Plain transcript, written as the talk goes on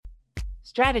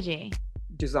strategy,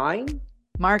 design,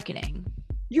 marketing,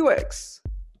 UX,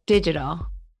 digital.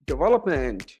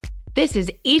 development. This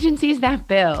is Agencies That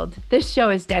Build. This show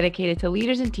is dedicated to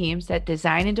leaders and teams that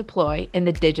design and deploy in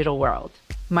the digital world.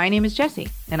 My name is Jessie,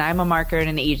 and I'm a marketer and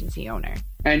an agency owner.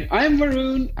 And I'm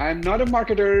Varun. I'm not a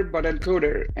marketer, but a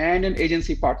coder and an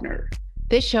agency partner.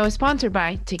 This show is sponsored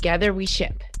by Together We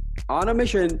Ship. On a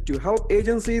mission to help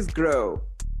agencies grow.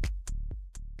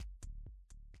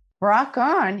 Rock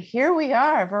on. Here we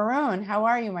are. Varun, how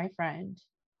are you, my friend?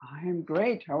 I am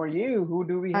great. How are you? Who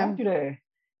do we have today?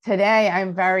 Today,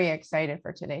 I'm very excited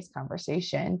for today's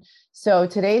conversation. So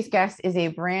today's guest is a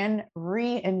brand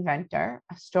reinventor,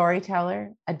 a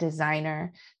storyteller, a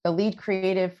designer, the lead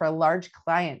creative for large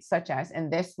clients such as,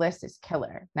 and this list is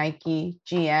killer, Nike,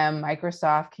 GM,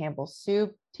 Microsoft, Campbell's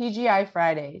Soup, TGI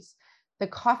Fridays, the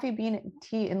Coffee Bean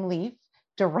Tea and Leaf,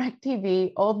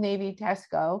 DirecTV, Old Navy,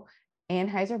 Tesco,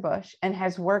 Anheuser-Busch, and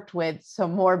has worked with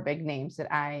some more big names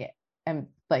that I am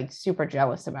like super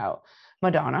jealous about.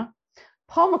 Madonna,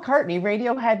 Paul McCartney,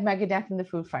 Radiohead, Megadeth, and the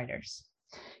Foo Fighters.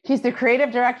 He's the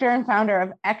creative director and founder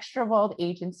of Extra Bold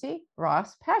Agency,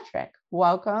 Ross Patrick.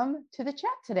 Welcome to the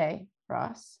chat today,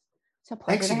 Ross. It's a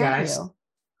pleasure to have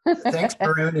you. Thanks,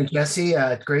 Varun and Jessie.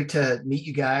 Great to meet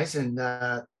you guys. And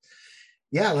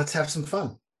yeah, let's have some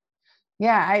fun.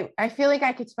 Yeah, I feel like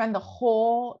I could spend the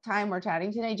whole time we're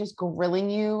chatting today just grilling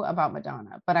you about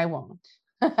Madonna, but I won't.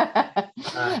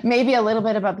 Maybe a little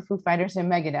bit about the Foo Fighters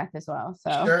and Megadeth as well.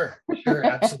 So Sure,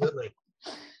 absolutely.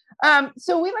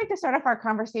 So we like to start off our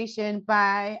conversation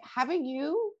by having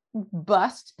you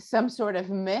bust some sort of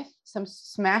myth,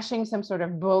 smashing some sort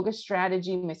of bogus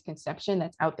strategy misconception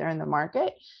that's out there in the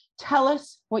market. Tell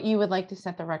us what you would like to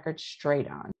set the record straight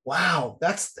on. Wow,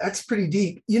 that's pretty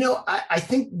deep. You know, I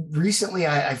think recently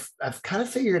I've kind of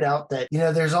figured out that, you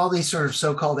know, there's all these sort of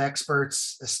so-called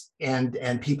experts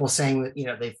and people saying that, you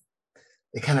know, they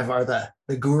kind of are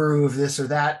the guru of this or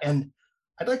that. And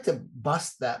I'd like to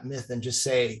bust that myth and just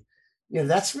say, you know,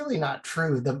 that's really not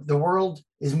true. The world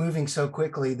is moving so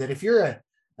quickly that if you're a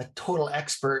total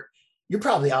expert, you're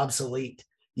probably obsolete.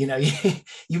 You know,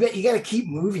 you got to keep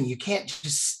moving. You can't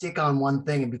just stick on one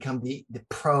thing and become the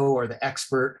pro or the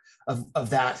expert of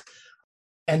that.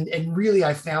 And really,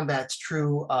 I found that's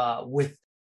true with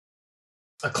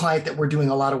a client that we're doing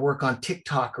a lot of work on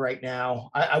TikTok right now.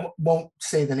 I won't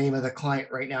say the name of the client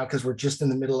right now because we're just in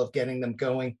the middle of getting them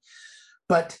going.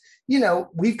 But, you know,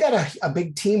 we've got a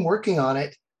big team working on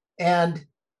it. And,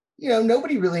 you know,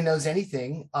 nobody really knows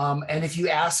anything. And if you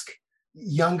ask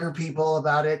younger people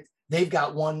about it, they've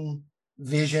got one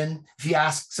vision. If you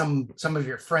ask some of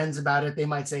your friends about it, they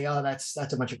might say, oh, that's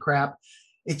a bunch of crap.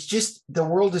 It's just the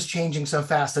world is changing so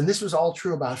fast. And this was all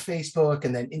true about Facebook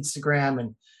and then Instagram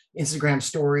and Instagram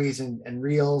stories and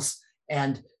Reels.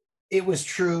 And it was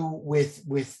true with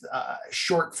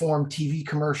short form TV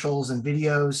commercials and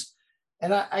videos.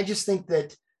 And I just think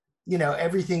that, you know,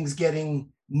 everything's getting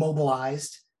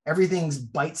mobilized, everything's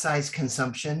bite-sized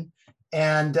consumption.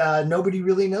 And nobody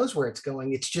really knows where it's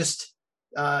going. It's just,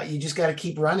 you just got to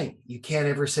keep running. You can't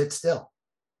ever sit still.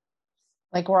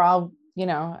 Like we're all, you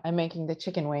know, I'm making the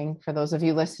chicken wing. For those of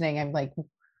you listening, I'm like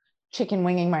chicken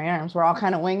winging my arms. We're all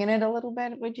kind of winging it a little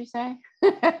bit, would you say?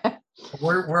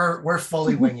 We're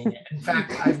fully winging it. In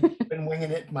fact, I've been winging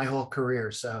it my whole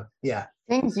career. So yeah.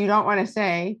 Things you don't want to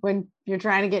say when you're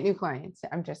trying to get new clients.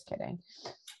 I'm just kidding.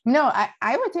 No,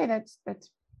 I would say that's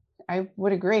I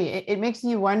would agree. It makes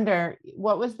you wonder,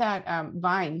 what was that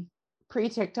Vine,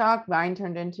 pre-TikTok, Vine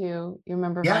turned into, you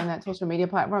remember Vine, that social media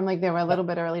platform? Like they were a little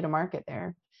bit early to market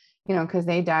there, you know, because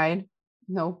they died,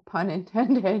 no pun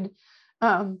intended,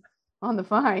 on the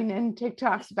Vine, and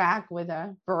TikTok's back with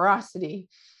a ferocity.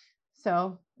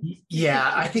 So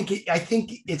yeah, I think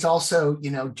it's also,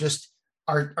 you know, just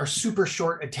our super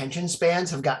short attention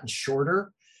spans have gotten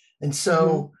shorter. And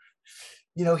so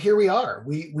you know, here we are.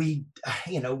 We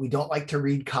you know, we don't like to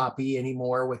read copy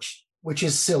anymore, which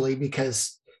is silly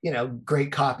because, you know,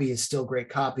 great copy is still great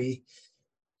copy.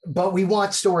 But we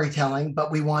want storytelling,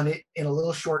 but we want it in a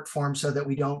little short form so that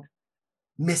we don't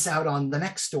miss out on the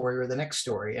next story or the next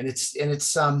story. And it's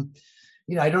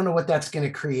you know, I don't know what that's going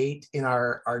to create in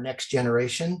our next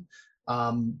generation,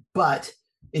 but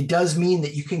it does mean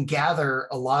that you can gather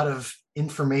a lot of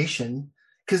information,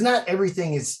 because not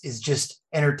everything is just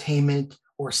entertainment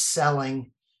or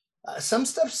selling. Some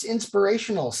stuff's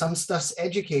inspirational, some stuff's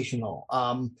educational.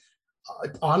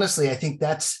 Honestly, I think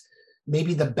that's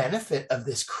maybe the benefit of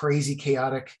this crazy,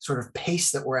 chaotic sort of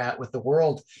pace that we're at with the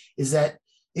world, is that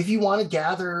if you want to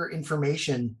gather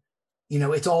information, you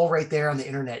know, it's all right there on the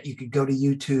internet. You could go to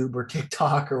YouTube or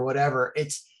TikTok or whatever.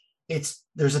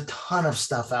 There's a ton of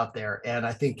stuff out there. And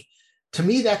I think to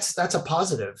me, that's a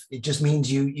positive. It just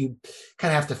means you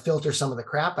kind of have to filter some of the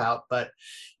crap out. But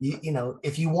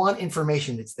if you want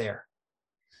information, it's there.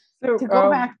 So To go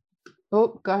back,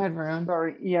 oh, go ahead, Varun.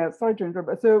 sorry, yeah, sorry to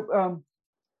interrupt. So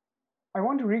I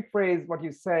want to rephrase what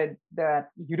you said,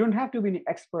 that you don't have to be an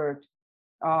expert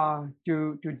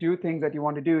to do things that you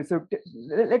want to do. So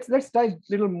let's dive a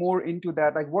little more into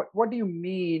that. Like, what do you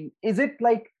mean? Is it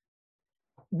like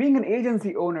being an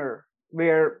agency owner,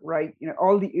 where, right,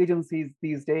 all the agencies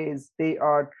these days, they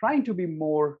are trying to be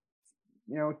more,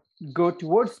 go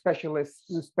towards specialist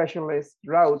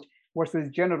route versus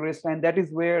generalist, and that is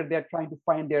where they're trying to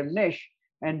find their niche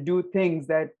and do things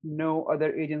that no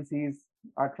other agencies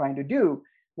are trying to do.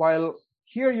 While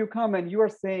here you come and you are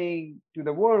saying to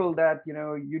the world that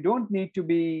you don't need to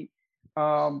be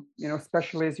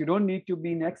specialist, you don't need to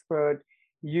be an expert,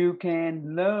 you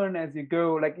can learn as you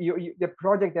go. Like the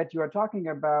project that you are talking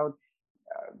about,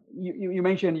 you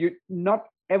mentioned, not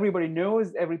everybody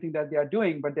knows everything that they are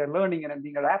doing, but they're learning and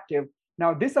being adaptive.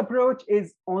 Now, this approach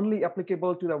is only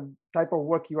applicable to the type of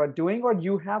work you are doing, or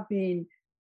you have been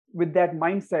with that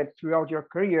mindset throughout your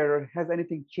career, or has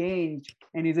anything changed?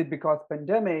 And is it because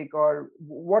pandemic, or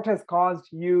what has caused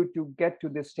you to get to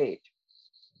this state?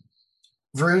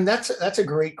 Varun, that's a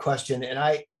great question. And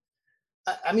I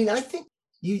mean, I think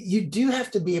you do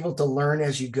have to be able to learn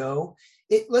as you go.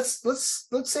 Let's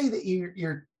say that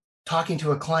you're talking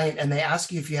to a client and they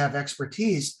ask you if you have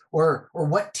expertise or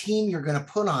what team you're going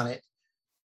to put on it.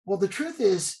 Well, the truth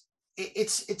is,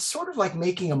 it's sort of like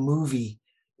making a movie.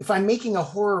 If I'm making a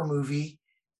horror movie,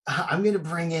 I'm going to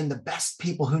bring in the best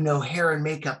people who know hair and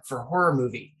makeup for a horror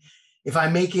movie. If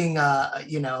I'm making a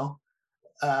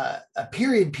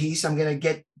period piece, I'm going to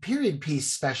get period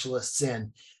piece specialists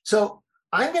in. So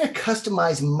I'm going to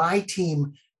customize my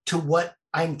team to what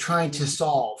I'm trying to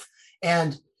solve.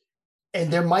 And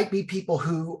there might be people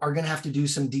who are going to have to do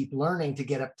some deep learning to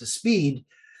get up to speed.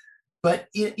 But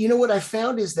what I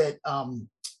found is that some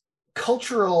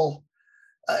cultural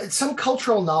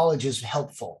knowledge is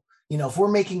helpful. If we're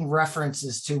making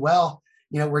references to,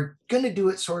 we're going to do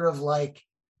it sort of like,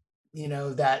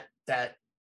 that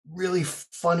really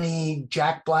funny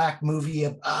Jack Black movie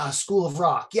of School of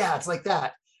Rock. Yeah, it's like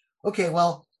that. Okay,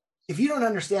 well, if you don't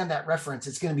understand that reference,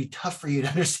 it's going to be tough for you to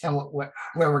understand where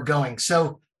we're going.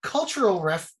 So cultural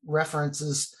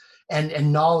references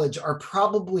and knowledge are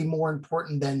probably more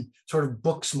important than sort of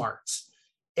book smarts.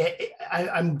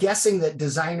 I'm guessing that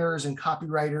designers and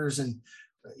copywriters and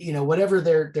whatever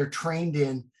they're trained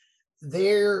in,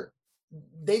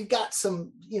 they've got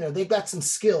some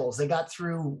skills. They got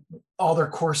through all their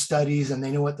course studies and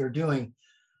they know what they're doing.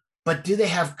 But do they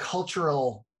have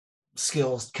cultural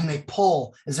skills? Can they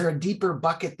pull? Is there a deeper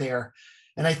bucket there?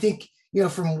 And I think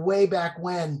from way back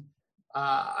when,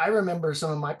 I remember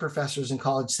some of my professors in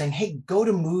college saying, "Hey, go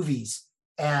to movies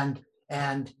and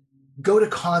go to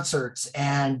concerts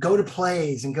and go to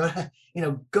plays and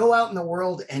go out in the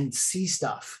world and see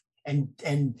stuff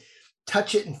and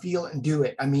touch it and feel it and do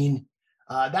it." I mean,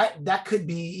 that could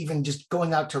be even just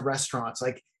going out to restaurants.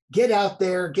 Like, get out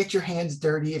there, get your hands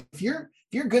dirty. If you're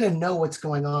going to know what's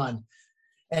going on.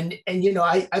 And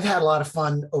I've had a lot of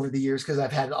fun over the years because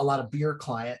I've had a lot of beer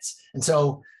clients. And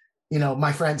so,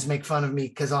 my friends make fun of me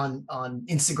because on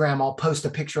Instagram, I'll post a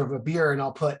picture of a beer and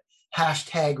I'll put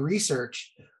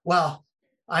 #research. Well,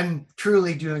 I'm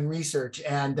truly doing research.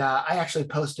 And I actually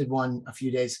posted one a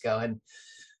few days ago and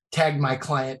tagged my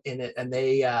client in it. And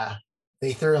they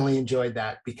thoroughly enjoyed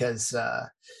that because,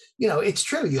 it's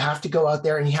true. You have to go out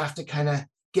there and you have to kind of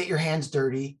get your hands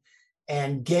dirty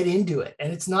and get into it.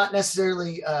 And it's not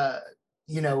necessarily,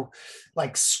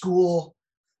 like school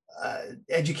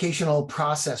educational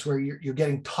process where you're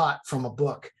getting taught from a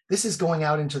book. This is going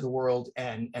out into the world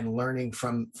and learning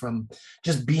from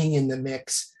just being in the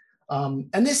mix.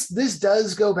 And this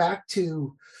does go back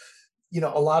to, a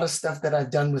lot of stuff that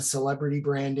I've done with celebrity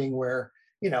branding where,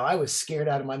 I was scared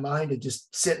out of my mind to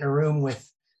just sit in a room with,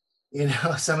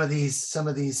 some of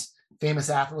these famous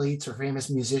athletes or famous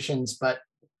musicians. But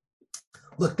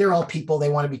look, they're all people. They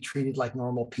want to be treated like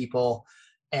normal people.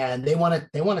 And they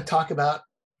want to talk about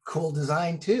cool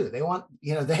design too. They want,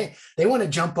 they want to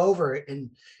jump over it. And,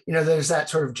 there's that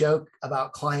sort of joke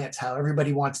about clients, how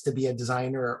everybody wants to be a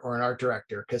designer or an art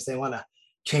director because they want to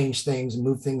change things and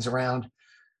move things around.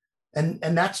 And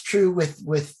that's true with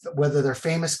whether they're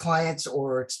famous clients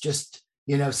or it's just,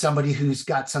 somebody who's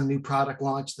got some new product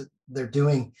launch that they're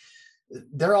doing.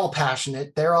 They're all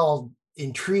passionate. They're all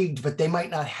intrigued, but they might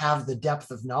not have the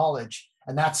depth of knowledge.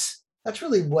 And that's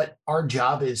really what our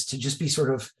job is, to just be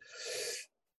sort of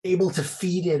able to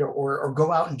feed it or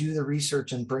go out and do the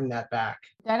research and bring that back.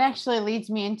 That actually leads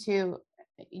me into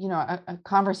a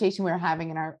conversation we were having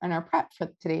in our prep for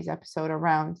today's episode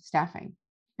around staffing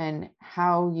and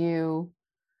how you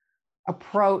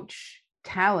approach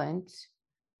talent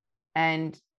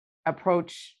and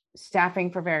approach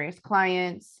staffing for various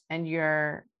clients and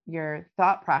your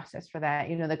thought process for that.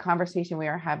 The conversation we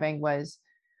were having was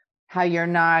how you're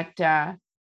not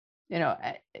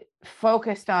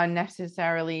focused on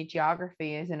necessarily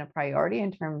geography isn't a priority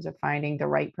in terms of finding the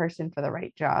right person for the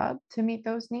right job to meet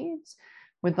those needs.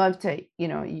 Would love to,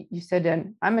 you said,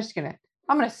 and I'm going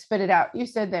to spit it out. You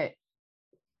said that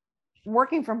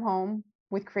working from home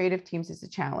with creative teams is a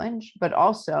challenge, but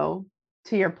also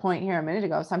to your point here a minute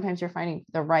ago, sometimes you're finding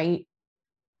the right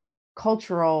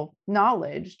cultural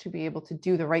knowledge to be able to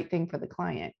do the right thing for the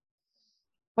client.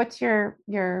 What's your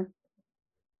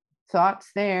thoughts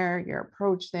there, your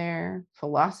approach there,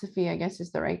 philosophy, I guess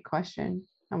is the right question.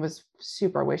 I was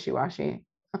super wishy-washy.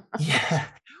 Yeah.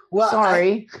 Well,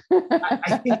 sorry.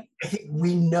 I think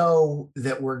we know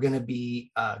that we're going to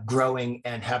be growing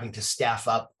and having to staff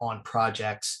up on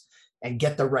projects and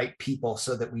get the right people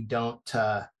so that we don't,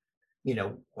 a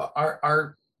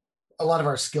lot of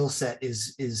our skill set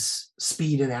is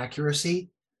speed and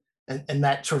accuracy, and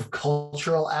that sort of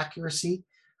cultural accuracy.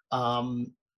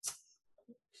 And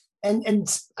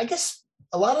I guess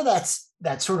a lot of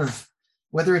that sort of,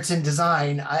 whether it's in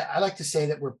design, I like to say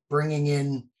that we're bringing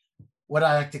in what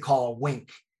I like to call a wink.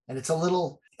 And it's a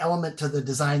little element to the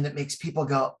design that makes people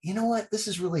go, you know what, this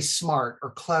is really smart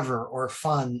or clever or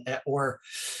fun or,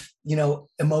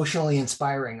 emotionally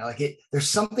inspiring. There's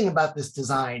something about this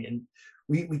design, and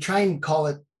we try and call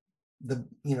it the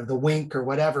wink or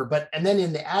whatever. And then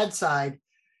in the ad side,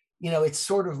 it's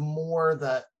sort of more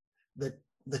the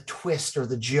twist or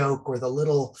the joke or that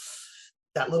little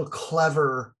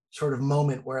clever sort of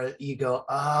moment where you go,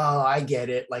 oh, I get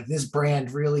it. Like, this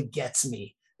brand really gets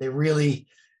me. They really,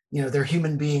 they're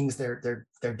human beings. They're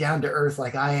down to earth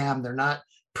like I am. They're not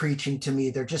preaching to me.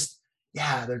 They're just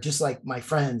like my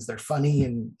friends. They're funny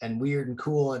and weird and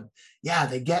cool. And yeah,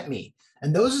 they get me.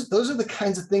 And those are the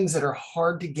kinds of things that are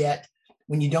hard to get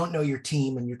when you don't know your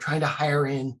team and you're trying to hire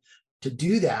in to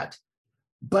do that.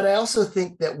 But I also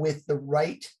think that with the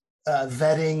right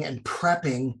vetting and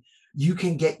prepping, you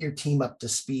can get your team up to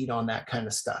speed on that kind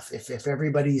of stuff. If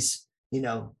everybody's,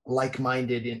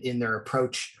 like-minded in their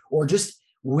approach, or just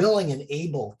willing and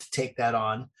able to take that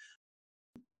on.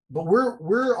 But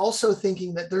we're also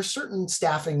thinking that there's certain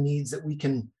staffing needs that we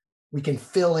can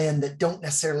fill in that don't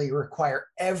necessarily require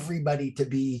everybody to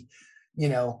be,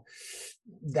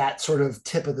 that sort of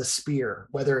tip of the spear,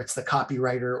 whether it's the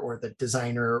copywriter or the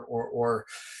designer, or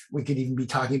we could even be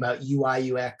talking about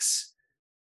UI, UX,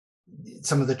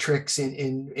 some of the tricks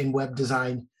in web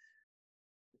design,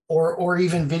 or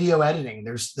even video editing.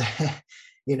 There's,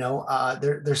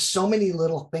 there's so many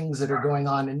little things that are going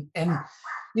on, and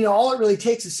all it really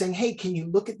takes is saying, hey, can you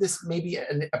look at this, maybe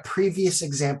a previous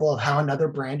example of how another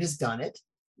brand has done it?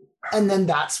 And then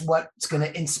that's what's going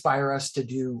to inspire us to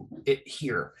do it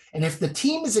here. And if the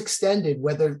team is extended,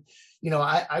 whether,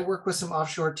 I work with some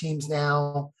offshore teams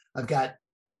now, I've got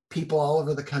people all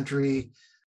over the country.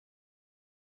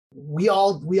 We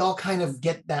all kind of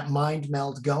get that mind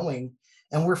meld going,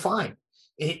 and we're fine.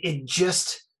 It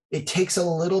takes a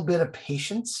little bit of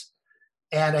patience,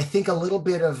 and I think a little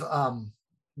bit of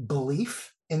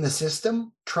belief in the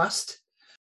system, trust.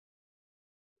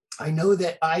 I know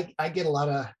that I get a lot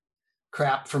of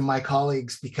crap from my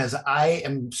colleagues because I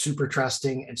am super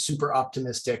trusting and super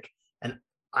optimistic, and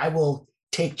I will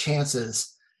take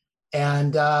chances.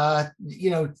 And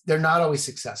they're not always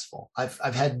successful.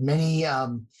 I've had many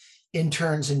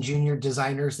interns and junior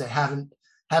designers that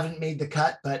haven't made the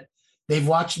cut, but they've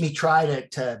watched me try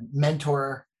to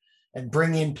mentor and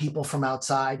bring in people from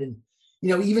outside. And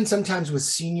even sometimes with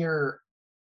senior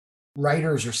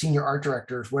writers or senior art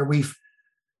directors, where we've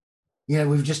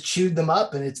just chewed them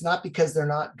up, and it's not because they're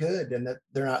not good and that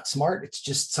they're not smart. It's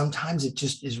just sometimes it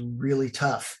just is really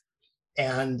tough.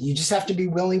 And you just have to be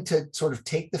willing to sort of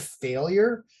take the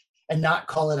failure and not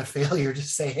call it a failure.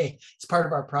 Just say, hey, it's part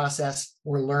of our process.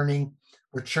 We're learning,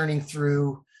 we're churning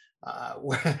through,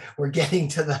 we're getting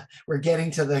to the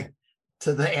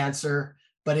answer.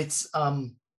 But it's,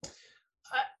 I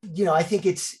think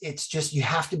it's just, you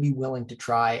have to be willing to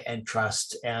try and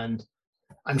trust. And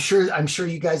I'm sure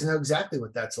you guys know exactly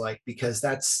what that's like, because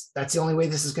that's the only way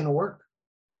this is going to work.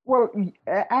 Well,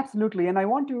 absolutely. And I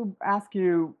want to ask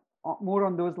you more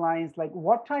on those lines, like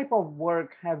what type of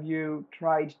work have you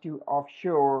tried to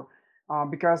offshore?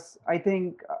 Because I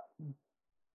think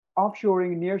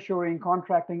offshoring, nearshoring,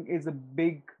 contracting is a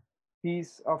big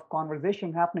piece of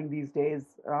conversation happening these days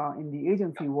in the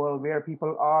agency world, where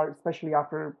people are, especially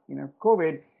after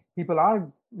COVID, people are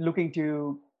looking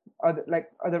to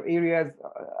other areas,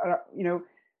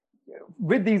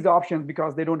 with these options,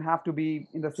 because they don't have to be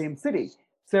in the same city.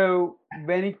 So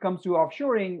when it comes to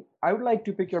offshoring, I would like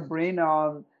to pick your brain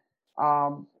on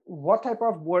what type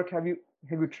of work have you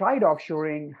tried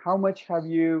offshoring? How much have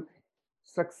you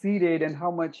succeeded, and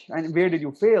how much and where did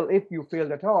you fail, if you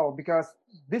failed at all? Because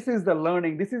this is the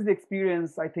learning, this is the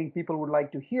experience I think people would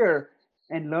like to hear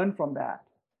and learn from that.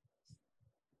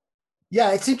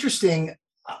 Yeah, it's interesting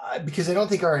because I don't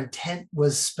think our intent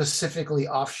was specifically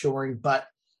offshoring, but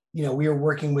we were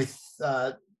working with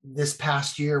this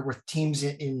past year with teams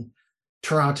in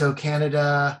Toronto,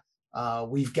 Canada.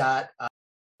 We've got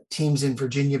teams in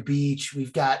Virginia Beach.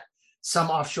 We've got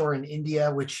some offshore in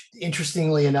India, which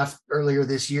interestingly enough, earlier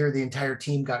this year, the entire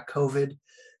team got COVID,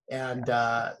 and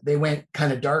they went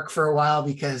kind of dark for a while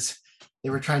because they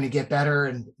were trying to get better.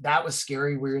 And that was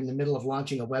scary. We were in the middle of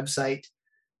launching a website,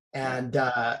 and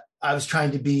I was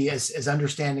trying to be as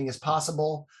understanding as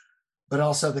possible, but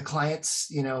also the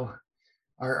clients,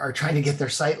 are trying to get their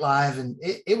site live, and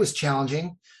it was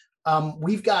challenging.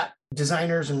 We've got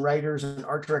designers and writers and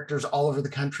art directors all over the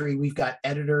country. We've got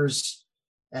editors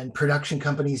and production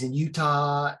companies in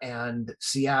Utah and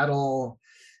Seattle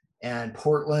and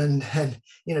Portland and,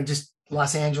 just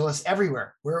Los Angeles,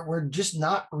 everywhere. We're just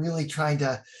not really trying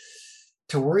to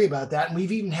worry about that. And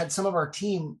we've even had some of our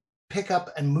team pick up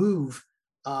and move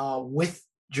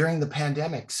during the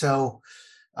pandemic. So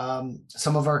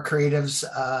some of our creatives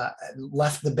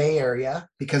left the Bay Area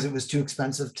because it was too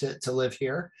expensive to live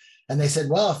here. And they said,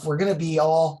 well, if we're going to be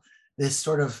all this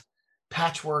sort of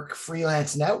patchwork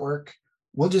freelance network,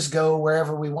 we'll just go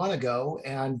wherever we want to go.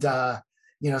 And,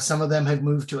 some of them have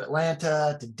moved to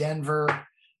Atlanta, to Denver,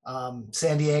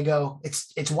 San Diego.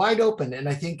 It's wide open. And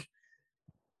I think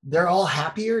they're all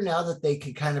happier now that they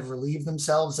can kind of relieve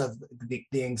themselves of the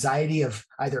anxiety of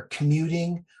either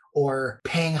commuting or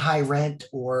paying high rent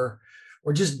or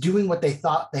just doing what they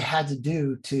thought they had to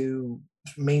do to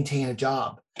maintain a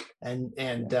job. And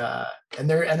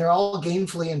they're all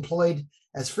gainfully employed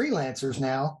as freelancers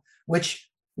now, which,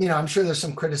 I'm sure there's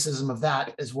some criticism of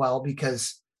that as well,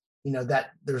 because,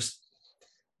 that there's,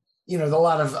 a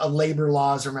lot of labor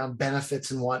laws around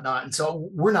benefits and whatnot. And so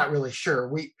we're not really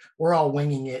sure. We're all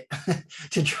winging it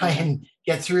to try and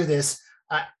get through this.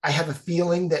 I have a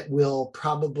feeling that we'll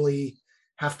probably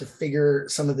have to figure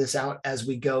some of this out as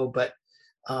we go. But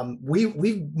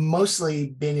we've mostly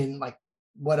been in like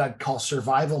what I'd call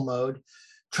survival mode,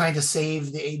 trying to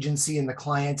save the agency and the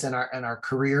clients and our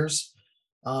careers.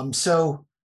 So,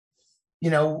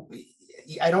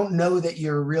 I don't know that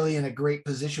you're really in a great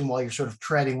position while you're sort of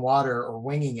treading water or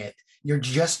winging it. You're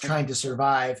just trying to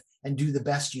survive and do the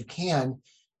best you can.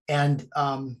 And,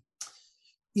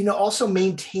 also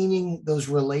maintaining those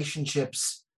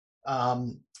relationships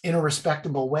in a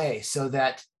respectable way so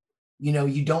that,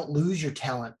 you don't lose your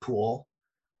talent pool,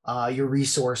 your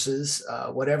resources,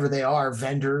 whatever they are,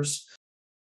 vendors.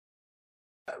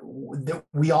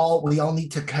 We all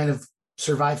need to kind of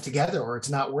survive together, or it's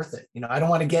not worth it. I don't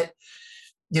want to get,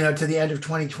 to the end of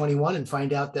 2021 and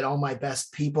find out that all my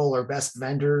best people or best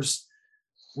vendors,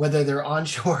 whether they're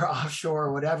onshore, offshore,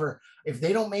 or whatever, if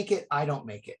they don't make it, I don't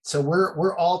make it. So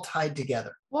we're all tied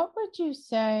together. What would you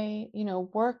say,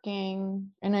 working,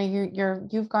 I know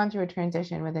you've gone through a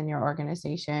transition within your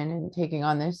organization and taking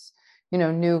on this,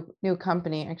 new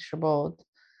company, Extra Bold,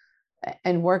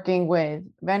 and working with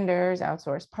vendors,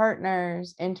 outsourced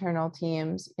partners, internal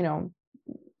teams,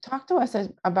 talk to us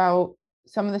about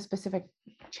some of the specific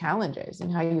challenges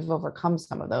and how you've overcome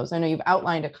some of those. I know you've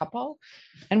outlined a couple,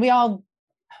 and we all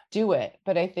do it,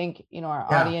 but I think,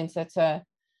 our audience, it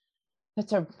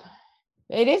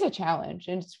is a challenge.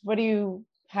 And it's,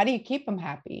 how do you keep them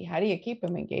happy? How do you keep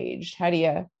them engaged?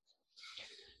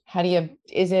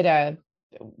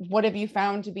 What have you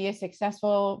found to be a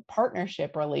successful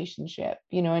partnership relationship?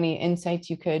 Any insights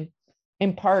you could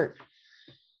impart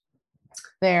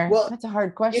there? Well, that's a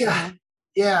hard question.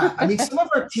 Yeah. I mean, some of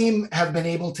our team have been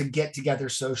able to get together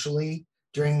socially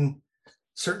during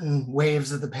certain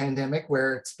waves of the pandemic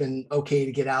where it's been okay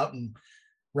to get out and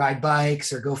ride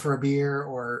bikes or go for a beer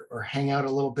or hang out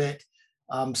a little bit.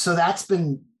 So that's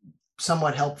been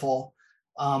somewhat helpful.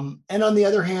 And on the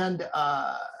other hand,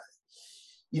 I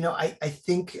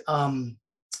think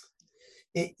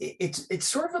it's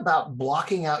sort of about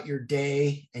blocking out your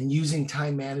day and using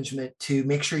time management to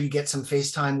make sure you get some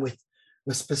face time with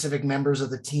specific members of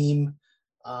the team,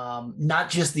 not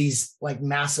just these like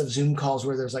massive Zoom calls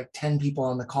where there's like 10 people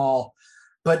on the call,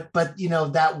 but you know,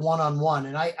 that one-on-one,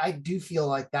 and I do feel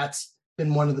like that's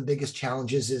been one of the biggest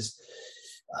challenges is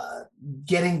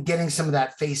getting some of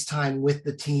that face time with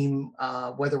the team,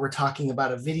 whether we're talking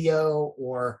about a video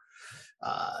or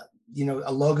you know,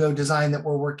 a logo design that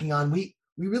we're working on. We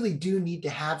really do need to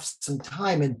have some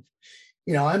time. And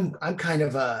you know, I'm kind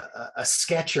of a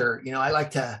sketcher. You know, I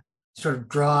like to sort of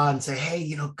draw and say, hey,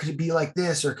 you know, could it be like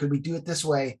this, or could we do it this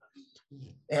way?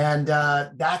 And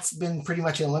that's been pretty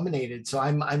much eliminated. So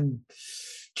I'm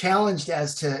challenged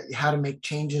as to how to make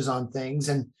changes on things.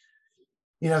 And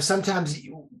you know, sometimes,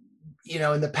 you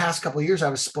know, in the past couple of years, I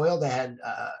was spoiled. I had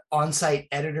on-site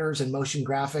editors and motion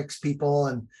graphics people,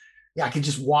 and yeah, I could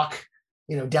just walk,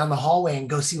 you know, down the hallway and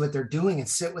go see what they're doing and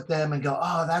sit with them and go,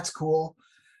 oh, that's cool.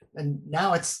 And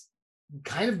now it's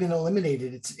kind of been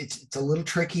eliminated. It's a little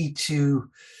tricky to,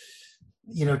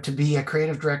 you know, to be a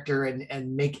creative director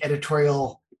and make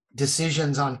editorial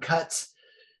decisions on cuts,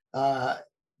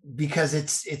 because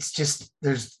it's just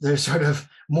there's sort of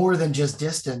more than just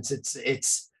distance.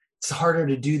 It's harder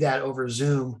to do that over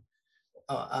Zoom.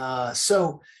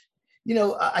 So, you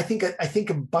know, I think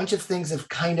a bunch of things have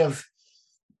kind of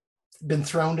been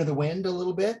thrown to the wind a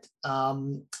little bit,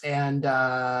 and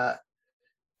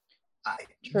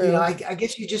you know, I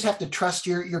guess you just have to trust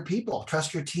your people,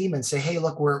 trust your team, and say, hey,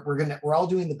 look, we're all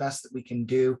doing the best that we can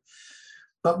do,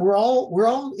 but we're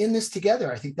all in this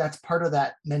together. I think that's part of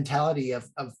that mentality of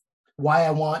why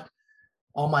I want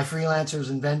all my freelancers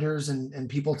and vendors and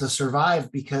people to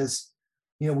survive, because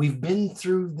you know, we've been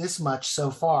through this much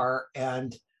so far,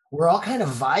 and we're all kind of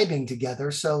vibing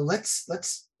together. So let's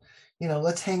you know,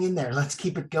 let's hang in there, let's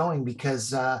keep it going,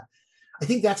 because I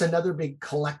think that's another big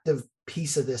collective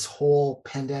piece of this whole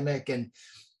pandemic and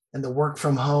the work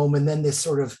from home, and then this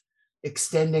sort of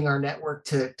extending our network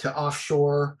to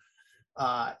offshore,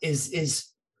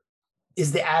 is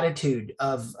the attitude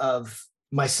of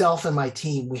myself and my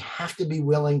team. We have to be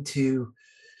willing to,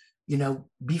 you know,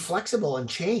 be flexible and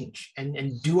change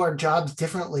and do our jobs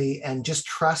differently, and just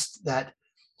trust that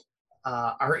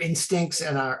our instincts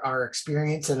and our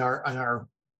experience and our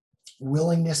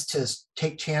willingness to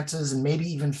take chances and maybe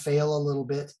even fail a little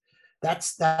bit,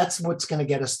 that's what's going to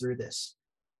get us through this.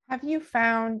 Have you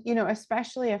found, you know,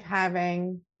 especially of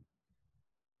having,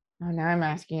 oh, now I'm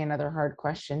asking another hard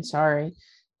question, sorry.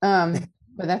 But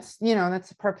that's, you know, that's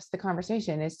the purpose of the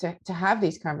conversation, is to have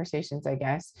these conversations, I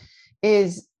guess,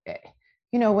 is,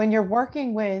 you know, when you're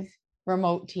working with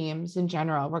remote teams in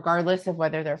general, regardless of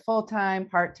whether they're full-time,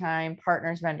 part-time,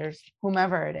 partners, vendors,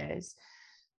 whomever it is,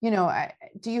 you know,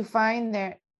 do you find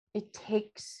that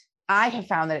I have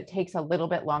found that it takes a little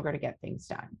bit longer to get things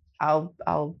done. I'll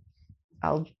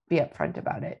be upfront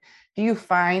about it. Do you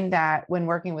find that when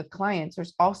working with clients,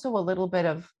 there's also a little bit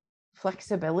of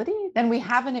flexibility than we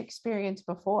haven't experienced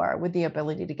before with the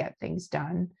ability to get things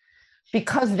done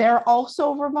because they're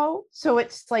also remote? So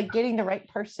it's like getting the right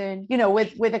person, you know,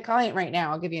 with a client right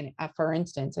now. I'll give you for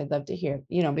instance, I'd love to hear,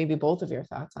 you know, maybe both of your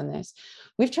thoughts on this.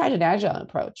 We've tried an agile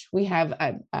approach. We have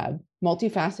a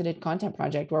multifaceted content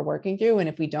project we're working through. And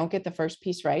if we don't get the first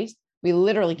piece right, we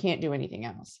literally can't do anything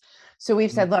else. So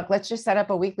we've said, look, let's just set up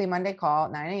a weekly Monday call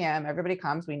at 9 a.m. Everybody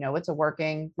comes, we know it's a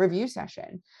working review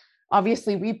session.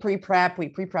 Obviously we pre-prep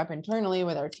internally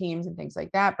with our teams and things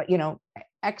like that, but, you know,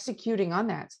 executing on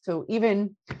that. So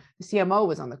even the CMO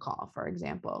was on the call, for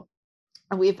example.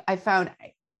 And I found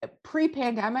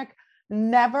pre-pandemic,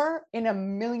 never in a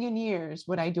million years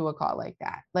would I do a call like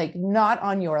that, like not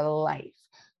on your life.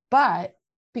 But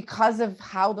because of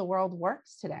how the world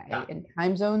works today in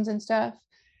time zones and stuff,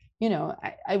 you know,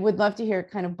 I would love to hear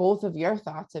kind of both of your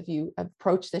thoughts if you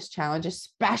approach this challenge,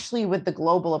 especially with the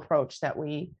global approach that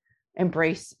we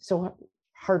embrace so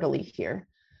heartily here.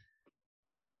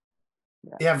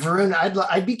 Yeah, Varun,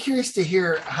 I'd be curious to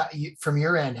hear from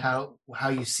your end how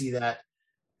you see that.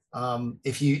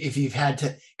 If you've had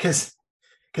to, because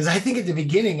I think at the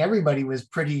beginning everybody was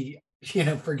pretty, you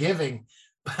know, forgiving,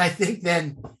 but I think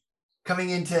then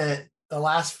coming into the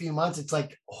last few months, it's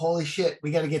like, holy shit,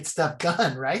 we got to get stuff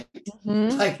done, right?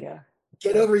 Mm-hmm. Like,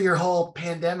 get over your whole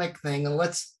pandemic thing and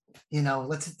let's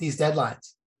hit these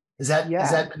deadlines. Has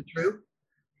that been true?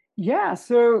 Yeah,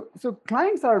 so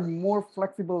clients are more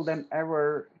flexible than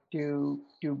ever to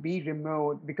be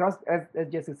remote, because as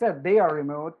Jesse said, they are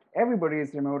remote. Everybody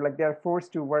is remote, like they're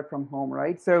forced to work from home,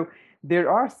 right? So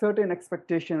there are certain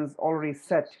expectations already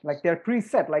set, like they're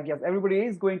preset, like, yes, everybody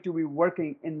is going to be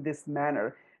working in this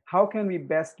manner. How can we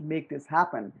best make this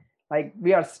happen? Like,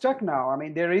 we are stuck now. I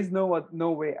mean, there is no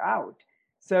way out.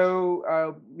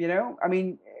 So, you know, I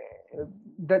mean,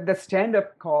 the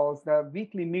stand-up calls, the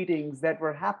weekly meetings that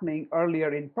were happening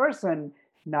earlier in person,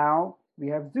 now we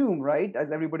have Zoom, right,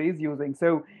 as everybody is using.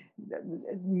 So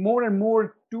more and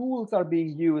more tools are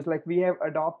being used. Like we have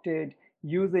adopted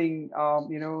using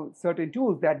certain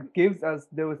tools that gives us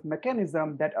those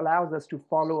mechanisms that allows us to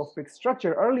follow a fixed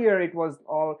structure. Earlier it was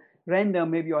all random,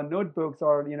 maybe on notebooks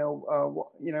or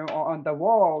on the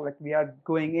wall, like we are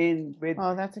going in with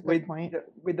Oh, that's a good point.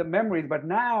 with the memories. But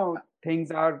now things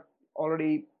are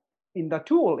already in the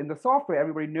tool, in the software.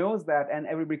 Everybody knows that, and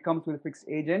everybody comes with a fixed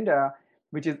agenda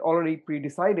which is already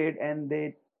pre-decided, and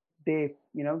they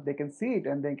can see it,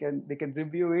 and they can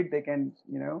review it, they can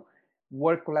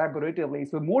work collaboratively.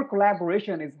 So more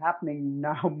collaboration is happening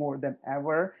now more than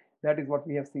ever. That is what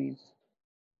we have seen.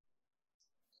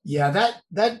 Yeah,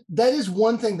 that is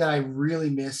one thing that I really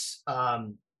miss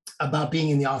about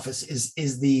being in the office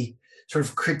is the sort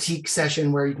of critique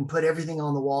session where you can put everything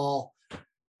on the wall.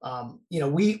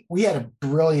 We had a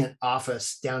brilliant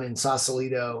office down in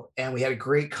Sausalito, and we had a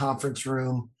great conference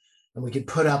room, and we could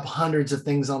put up hundreds of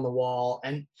things on the wall.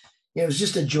 And it was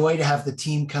just a joy to have the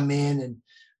team come in and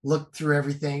look through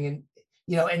everything. And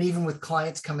and even with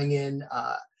clients coming in,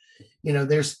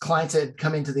 there's clients that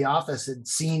come into the office and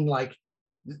seen like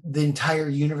the entire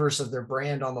universe of their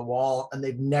brand on the wall, and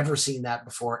they've never seen that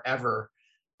before ever.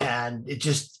 And it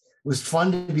just was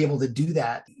fun to be able to do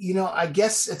that. I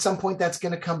guess at some point that's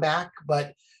going to come back,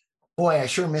 but boy, I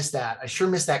sure miss that. I sure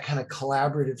miss that kind of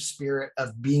collaborative spirit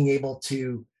of being able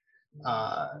to,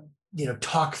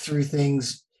 talk through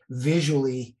things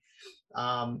visually.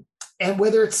 And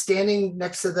whether it's standing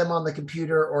next to them on the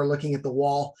computer or looking at the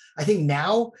wall, I think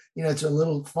now, it's a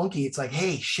little funky. It's like,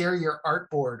 hey, share your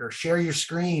artboard or share your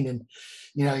screen. And,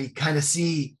 you kind of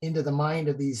see into the mind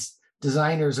of these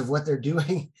designers of what they're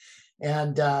doing.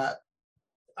 And, the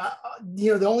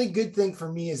only good thing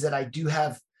for me is that I do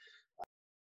have a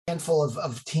handful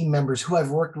of team members who I've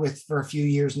worked with for a few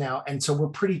years now. And so we're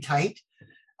pretty tight.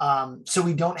 So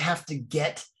we don't have to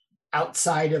get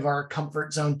outside of our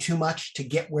comfort zone too much to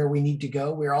get where we need to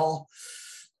go.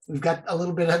 We've got a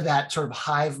little bit of that sort of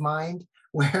hive mind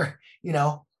where,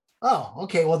 oh,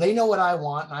 okay, well, they know what I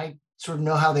want, and I sort of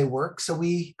know how they work. So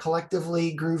we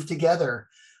collectively groove together.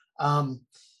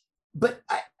 But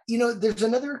there's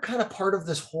another kind of part of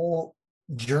this whole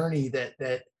journey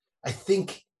that I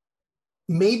think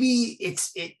maybe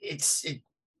it's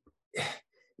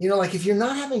like if you're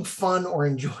not having fun or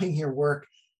enjoying your work,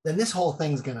 then this whole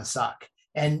thing's going to suck.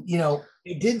 And,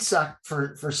 it did suck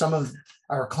for some of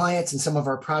our clients and some of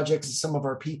our projects and some of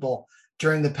our people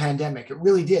during the pandemic. It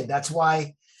really did. That's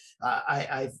why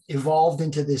I've evolved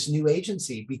into this new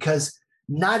agency, because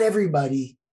not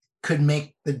everybody could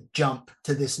make the jump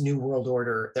to this new world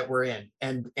order that we're in.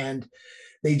 And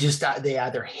they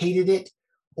either hated it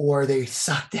or they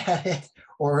sucked at it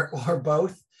or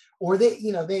both, or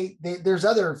there's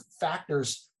other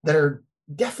factors that are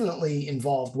definitely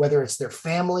involved, whether it's their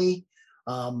family,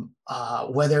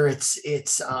 whether it's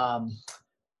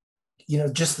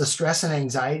just the stress and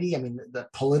anxiety. I mean, the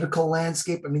political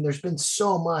landscape. I mean, there's been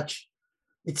so much.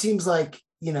 It seems like,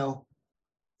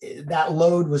 that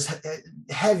load was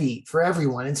heavy for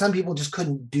everyone, and some people just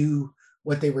couldn't do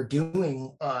what they were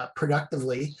doing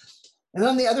productively. And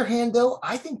on the other hand, though,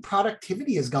 I think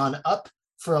productivity has gone up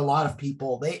for a lot of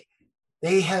people.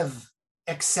 They have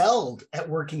excelled at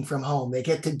working from home. They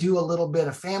get to do a little bit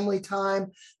of family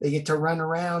time. They get to run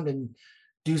around and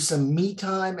do some me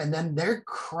time, and then they're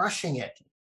crushing it.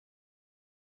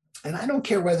 And I don't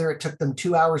care whether it took them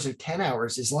 2 hours or 10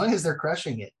 hours, as long as they're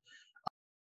crushing it.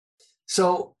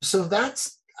 So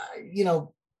that's,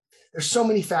 there's so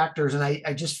many factors. And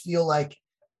I just feel like,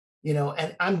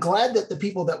 and I'm glad that the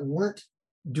people that weren't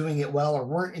doing it well or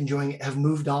weren't enjoying it have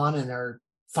moved on and are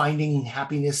finding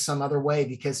happiness some other way,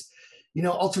 because,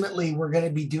 ultimately we're going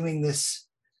to be doing this.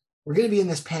 We're going to be in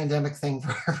this pandemic thing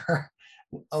for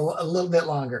a little bit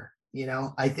longer.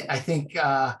 I think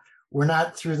we're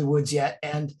not through the woods yet.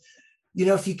 And,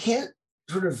 if you can't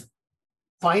sort of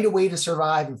find a way to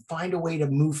survive and find a way to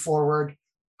move forward,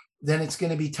 then it's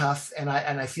going to be tough. And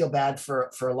I feel bad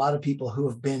for a lot of people who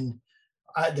have been,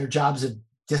 their jobs have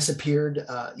disappeared.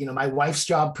 My wife's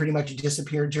job pretty much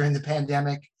disappeared during the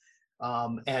pandemic.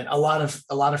 And a lot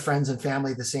of friends and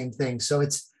family, the same thing. So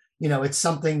it's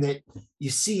something that you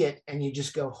see it and you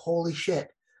just go, holy shit.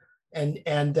 And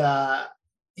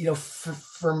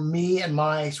for me and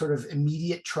my sort of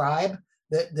immediate tribe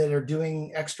that are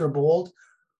doing Extra Bold,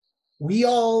 we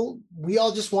all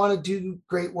just want to do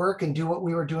great work and do what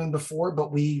we were doing before,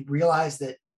 but we realized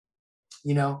that,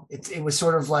 it was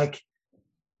sort of like,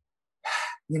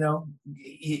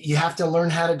 you have to learn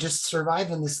how to just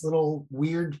survive in this little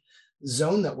weird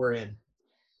zone that we're in.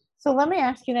 So let me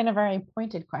ask you then a very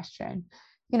pointed question.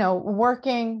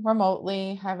 working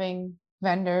remotely, having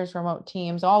vendors, remote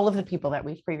teams, all of the people that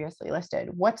we've previously listed,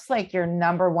 what's like your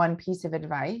number one piece of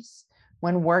advice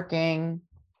when working,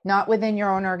 not within your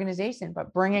own organization,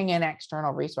 but bringing in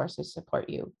external resources to support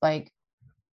you? Like,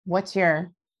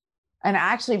 and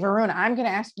actually, Varun, I'm going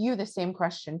to ask you the same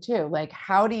question too. Like,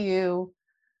 how do you,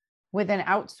 with an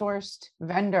outsourced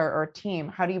vendor or team,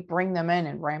 how do you bring them in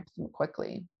and ramp them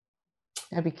quickly?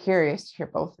 I'd be curious to hear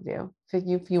both of you.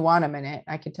 If you want a minute,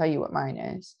 I can tell you what mine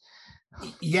is.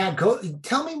 Yeah, go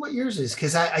tell me what yours is,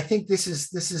 because I think this is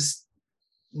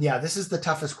the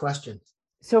toughest question.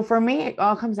 So for me, it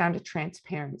all comes down to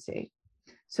transparency.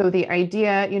 So the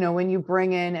idea, when you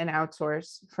bring in an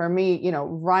outsource, for me,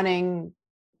 running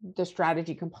the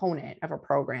strategy component of a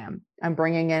program, I'm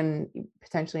bringing in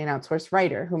potentially an outsourced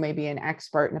writer who may be an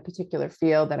expert in a particular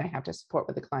field that I have to support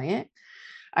with the client.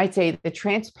 I'd say the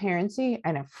transparency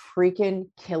and a freaking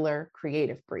killer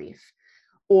creative brief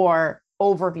or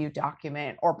overview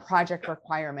document or project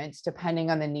requirements,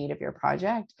 depending on the need of your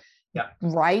project. Yeah.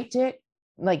 Write it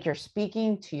like you're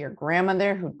speaking to your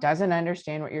grandmother who doesn't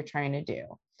understand what you're trying to do.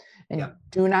 And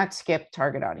do not skip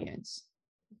target audience.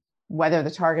 Whether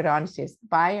the target audience is the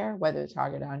buyer, whether the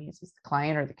target audience is the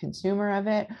client or the consumer of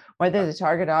it, whether the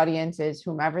target audience is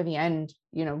whomever the end,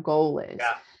 goal is.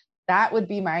 Yeah. That would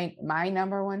be my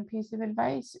number one piece of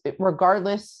advice,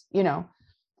 regardless,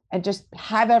 and just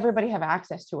have everybody have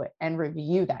access to it and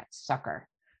review that sucker.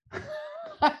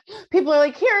 People are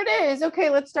like, here it is. Okay,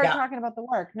 let's start talking about the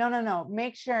work. No.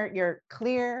 Make sure you're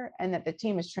clear and that the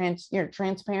team is you're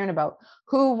transparent about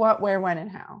who, what, where, when,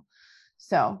 and how.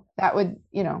 So that would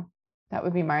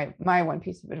be my one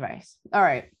piece of advice. All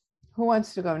right. Who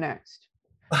wants to go next?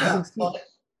 Well,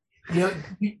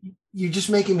 you're just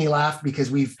making me laugh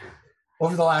because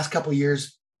over the last couple of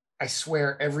years, I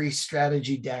swear every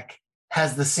strategy deck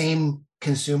has the same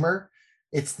consumer.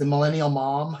 It's the millennial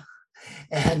mom.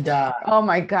 And oh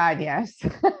my God, yes.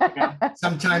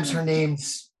 Sometimes her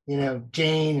name's,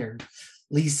 Jane or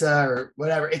Lisa or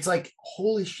whatever. It's like,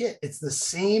 holy shit, it's the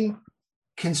same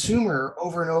consumer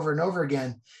over and over and over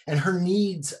again. And her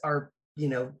needs are,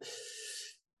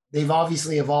 they've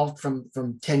obviously evolved from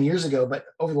 10 years ago, but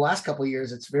over the last couple of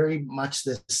years, it's very much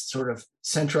this sort of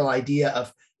central idea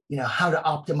of, how to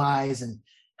optimize and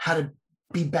how to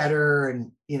be better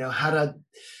and, how to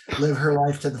live her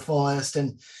life to the fullest.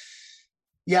 And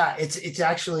yeah,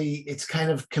 it's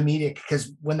kind of comedic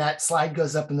because when that slide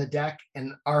goes up in the deck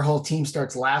and our whole team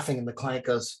starts laughing and the client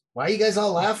goes, why are you guys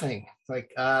all laughing?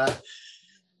 Like,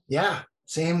 yeah,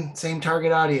 same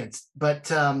target audience.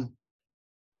 But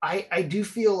I do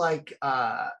feel like,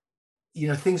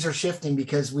 things are shifting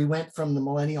because we went from the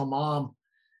millennial mom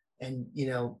and,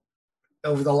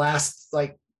 over the last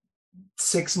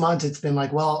 6 months, it's been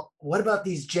like, well, what about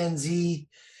these Gen Z?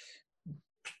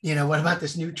 What about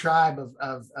this new tribe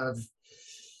of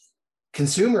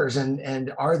consumers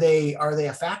and are they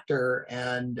a factor?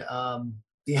 And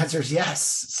the answer is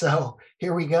yes. So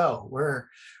here we go. We're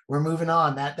moving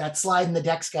on. That slide in the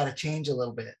deck's got to change a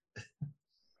little bit.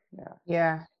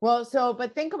 Yeah. Well,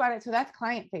 but think about it. So that's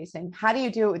client facing. How do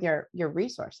you do it with your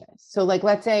resources? So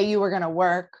let's say you were going to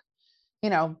work,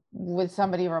 with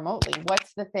somebody remotely.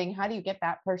 What's the thing? How do you get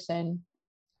that person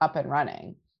up and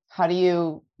running? How do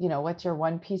you, what's your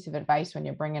one piece of advice when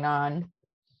you're bringing on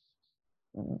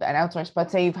an outsource?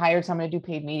 Let's say you've hired someone to do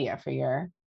paid media for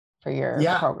your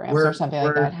programs or something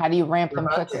like that. How do you ramp them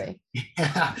quickly? Yeah.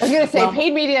 I was going to say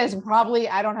paid media is probably,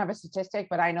 I don't have a statistic,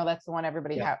 but I know that's the one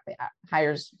everybody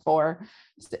hires for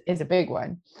is a big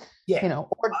one. Yeah.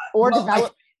 Or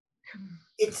develop.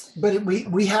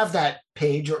 We have that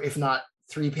page, or if not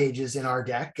 3 pages in our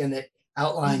deck, and it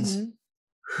outlines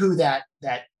who that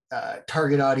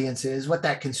target audience is, what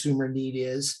that consumer need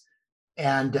is,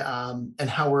 and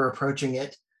how we're approaching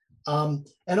it. And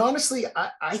honestly,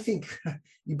 I think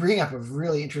you bring up a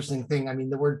really interesting thing. I mean,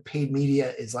 the word paid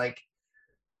media is like,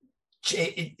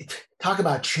 talk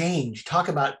about change, talk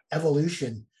about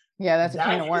evolution. Yeah, that's a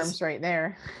can of worms right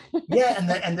there. Yeah, and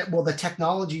the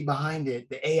technology behind it,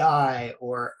 the AI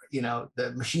or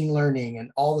the machine learning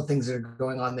and all the things that are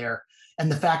going on there,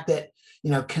 and the fact that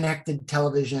connected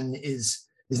television is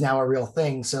now a real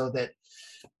thing, so that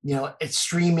it's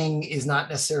streaming is not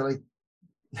necessarily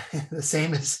the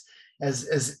same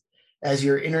as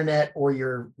your internet or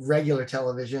your regular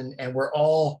television, and we're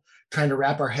all trying to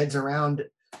wrap our heads around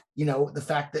the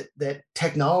fact that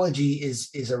technology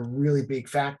is a really big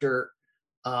factor,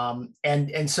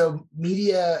 and so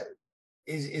media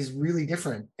is really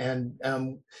different, and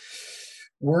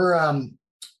we're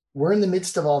in the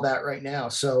midst of all that right now.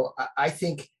 So I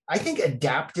think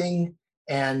adapting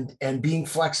and being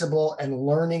flexible and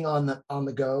learning on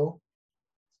the go,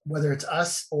 whether it's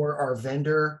us or our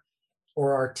vendor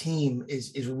or our team,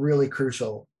 is really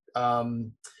crucial.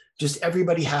 Just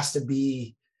everybody has to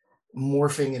be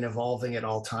morphing and evolving at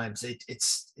all times.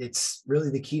 It's really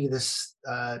the key to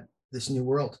this new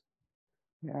world.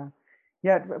 Yeah.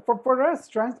 Yeah. For us,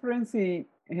 transparency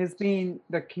has been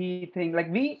the key thing.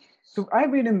 So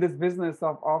I've been in this business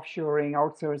of offshoring,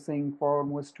 outsourcing for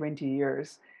almost 20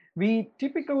 years. We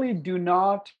typically do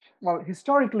not, well,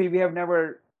 historically, we have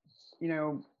never,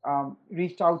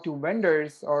 reached out to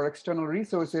vendors or external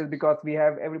resources because we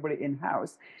have everybody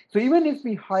in-house. So even if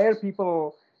we hire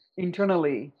people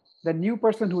internally, the new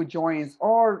person who joins,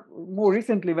 or more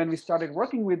recently when we started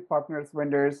working with partners,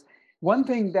 vendors, one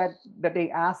thing that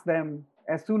they ask them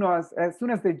as soon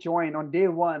as they join on day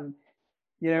one,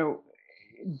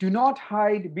 do not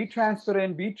hide, be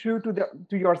transparent, be true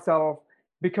to yourself,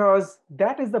 because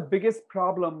that is the biggest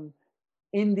problem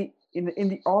in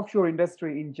the offshore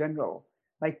industry in general.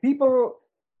 Like people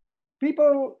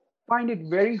find it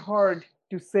very hard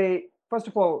to say, first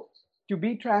of all, to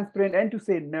be transparent and to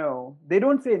say no. They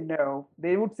don't say no,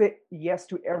 they would say yes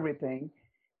to everything.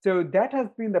 So that has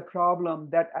been the problem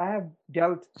that I have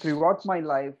dealt throughout my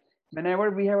life.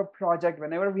 Whenever we have a project,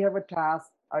 whenever we have a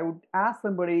task, I would ask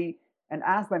somebody and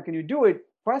ask them, can you do it?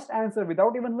 First answer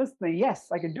without even listening,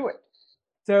 yes, I can do it.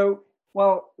 So,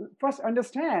 well, first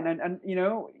understand and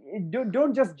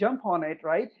don't just jump on it,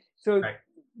 right? So Right.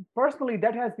 Personally,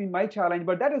 that has been my challenge,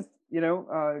 but that is,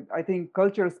 I think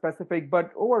culture specific.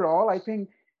 But overall, I think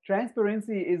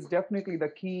transparency is definitely the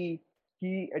key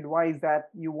advice that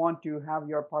you want to have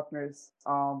your partners,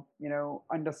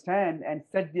 understand and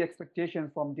set the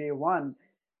expectations from day one.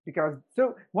 Because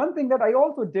so one thing that I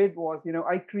also did was,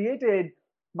 I created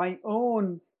my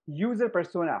own user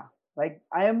persona. Like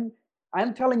I'm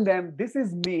telling them, this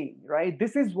is me, right?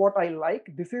 This is what I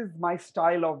like. This is my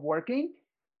style of working.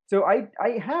 So I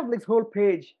have this whole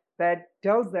page that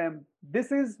tells them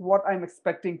this is what I'm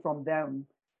expecting from them,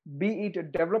 be it a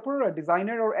developer, a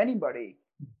designer, or anybody,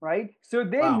 right? So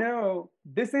they Wow. know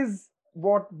this is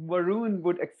what Varun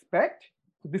would expect.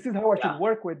 This is how I should Yeah.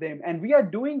 work with them. And we are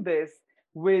doing this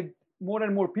with more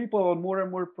and more people, more and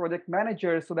more project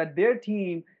managers, so that their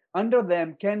team under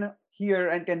them can hear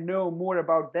and can know more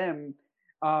about them.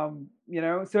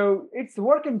 So it's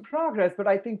work in progress, but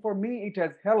I think for me, it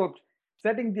has helped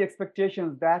setting the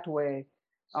expectations that way.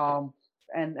 Um,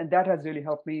 and that has really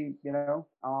helped me,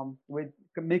 with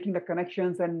making the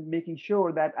connections and making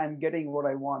sure that I'm getting what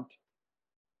I want.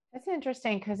 That's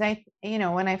interesting because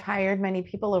when I've hired many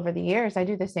people over the years, I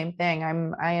do the same thing.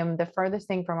 I am the furthest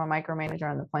thing from a micromanager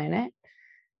on the planet.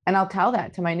 And I'll tell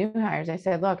that to my new hires. I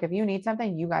said, look, if you need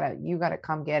something, you gotta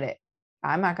come get it.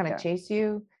 I'm not gonna Yeah. chase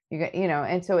you.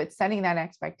 And so it's setting that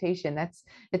expectation.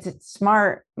 It's a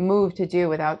smart move to do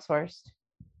with outsourced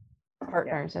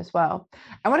partners as well.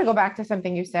 I want to go back to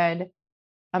something you said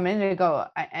a minute ago,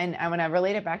 and I want to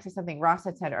relate it back to something Ross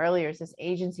had said earlier, is this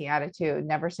agency attitude,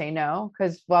 never say no.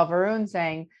 Because while Varun's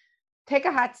saying, take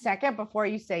a hot second before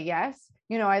you say yes,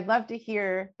 I'd love to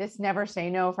hear this never say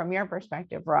no from your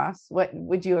perspective, Ross. What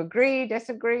would you agree,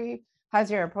 disagree?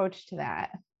 How's your approach to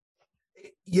that?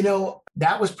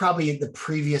 That was probably the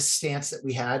previous stance that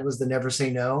we had, was the never say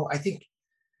no. I think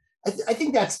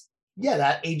that's,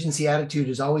 that agency attitude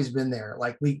has always been there.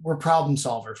 Like we're problem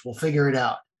solvers. We'll figure it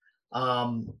out.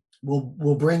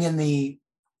 We'll bring in the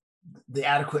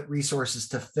adequate resources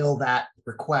to fill that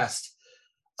request.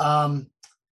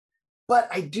 But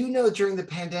I do know during the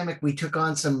pandemic, we took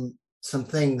on some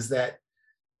things that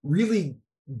really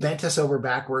bent us over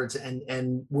backwards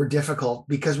and were difficult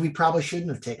because we probably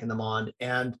shouldn't have taken them on.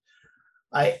 And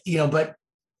but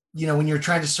when you're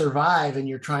trying to survive and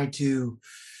you're trying to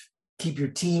keep your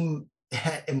team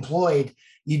employed,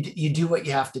 you do what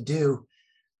you have to do.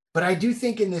 But I do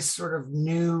think in this sort of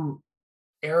new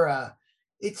era,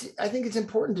 I think it's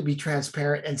important to be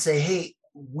transparent and say, hey,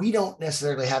 we don't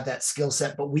necessarily have that skill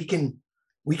set, but we can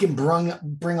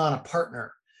bring on a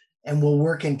partner and we'll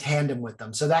work in tandem with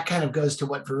them. So that kind of goes to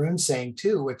what Varun's saying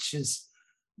too, which is,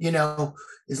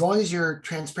 as long as you're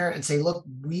transparent and say, look,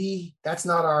 that's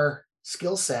not our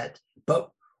skill set, but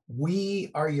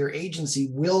we are your agency.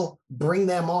 We'll bring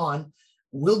them on.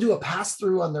 We'll do a pass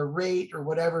through on the rate or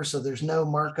whatever. So there's no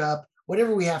markup,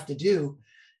 whatever we have to do,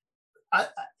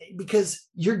 because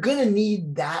you're going to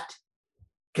need that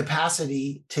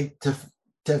capacity to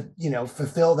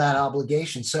fulfill that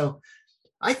obligation. So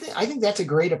I think that's a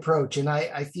great approach. And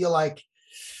I feel like,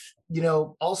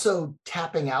 also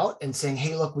tapping out and saying,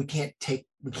 hey, look, we can't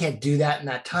do that in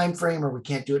that time frame, or we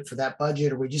can't do it for that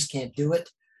budget, or we just can't do it.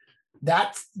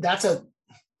 That's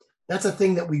that's a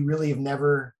thing that we really have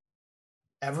never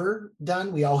ever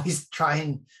done. We always try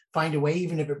and find a way,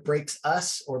 even if it breaks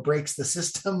us or breaks the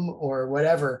system or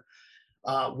whatever.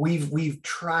 We've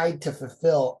tried to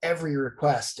fulfill every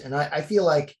request, and I feel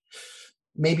like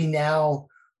maybe now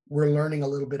we're learning a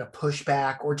little bit of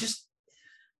pushback, or just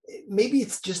maybe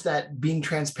it's just that being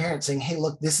transparent, saying, hey,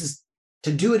 look, this is,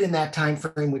 to do it in that time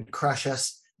frame would crush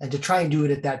us, and to try and do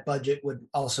it at that budget would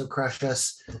also crush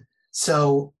us.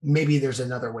 So maybe there's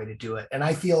another way to do it. And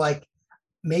I feel like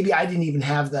maybe I didn't even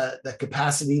have the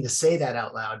capacity to say that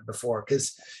out loud before,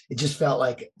 because it just felt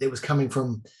like it was coming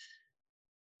from,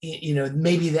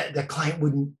 maybe that the client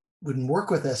wouldn't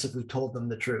work with us if we told them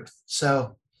the truth.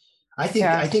 So I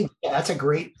think that's a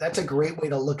great way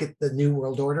to look at the new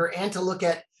world order, and to look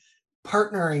at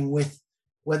partnering with,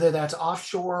 whether that's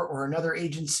offshore or another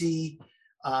agency,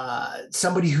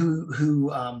 somebody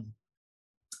who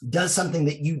does something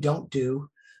that you don't do,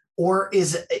 or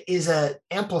is a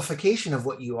amplification of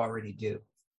what you already do.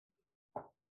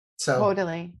 So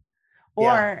totally.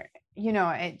 Yeah. Or,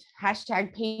 it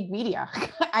hashtag paid media.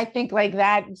 I think like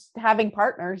that, having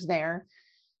partners there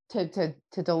to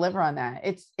deliver on that.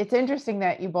 It's interesting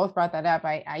that you both brought that up.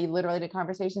 I literally had a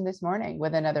conversation this morning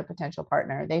with another potential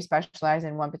partner. They specialize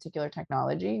in one particular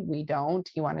technology. We don't.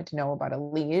 He wanted to know about a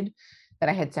lead that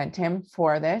I had sent him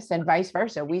for this, and vice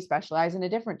versa. We specialize in a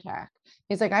different tech.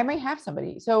 He's like, I might have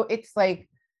somebody. So it's like,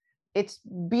 it's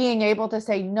being able to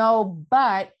say no,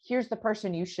 but here's the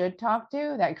person you should talk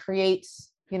to, that creates,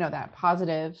 that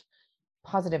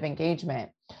positive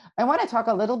engagement. I want to talk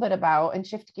a little bit about, and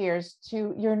shift gears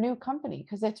to your new company,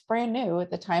 because it's brand new at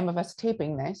the time of us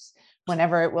taping this,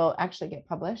 whenever it will actually get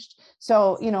published.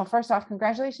 So, first off,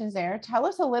 congratulations there. Tell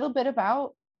us a little bit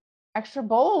about Extra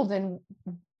Bold, and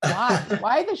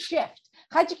why the shift?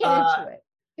 How'd you get into it?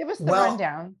 Give us the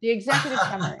rundown, the executive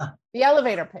summary, the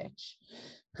elevator pitch.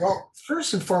 Well,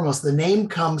 first and foremost, the name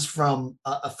comes from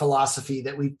a philosophy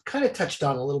that we kind of touched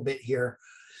on a little bit here,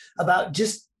 about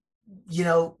just,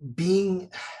 being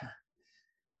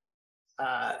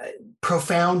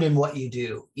profound in what you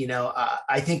do.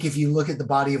 I think if you look at the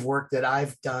body of work that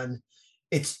I've done,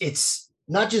 it's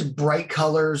not just bright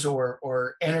colors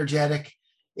or energetic.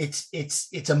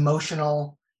 It's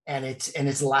emotional, and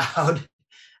it's loud.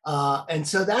 And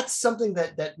so that's something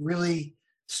that really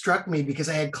struck me, because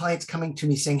I had clients coming to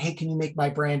me saying, hey, can you make my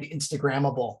brand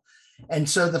Instagrammable? And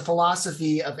so the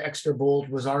philosophy of Extra Bold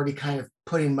was already kind of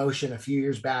put in motion a few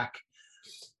years back.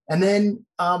 And then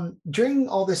during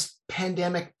all this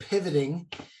pandemic pivoting,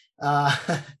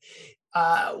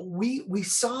 we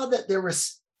saw that there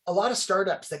was a lot of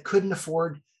startups that couldn't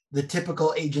afford the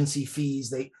typical agency fees.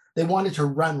 They wanted to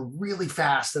run really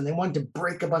fast, and they wanted to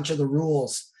break a bunch of the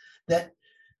rules that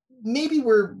maybe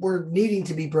were needing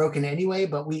to be broken anyway,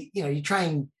 but you try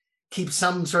and keep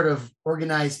some sort of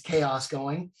organized chaos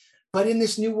going. But in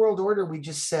this new world order, we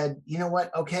just said, you know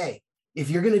what? Okay, if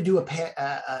you're going to do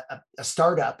a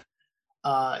startup,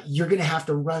 you're going to have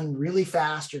to run really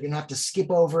fast. You're going to have to skip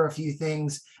over a few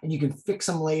things, and you can fix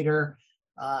them later.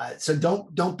 So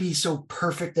don't be so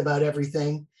perfect about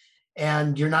everything.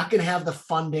 And you're not going to have the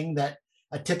funding that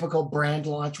a typical brand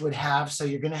launch would have. So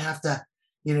you're going to have to,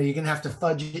 you're going to have to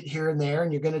fudge it here and there,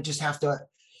 and you're going to just have to,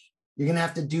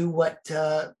 do what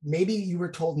maybe you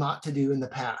were told not to do in the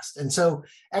past. And so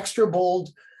Extra Bold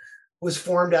was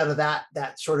formed out of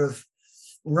that sort of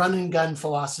run and gun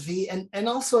philosophy. And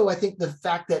also, I think the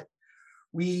fact that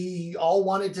we all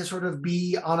wanted to sort of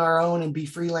be on our own and be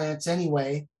freelance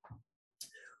anyway.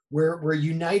 We're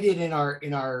united in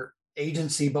our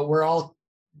agency, but we're all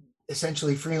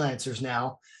essentially freelancers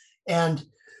now. And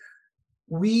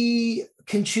we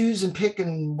can choose and pick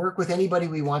and work with anybody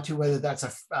we want to, whether that's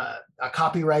a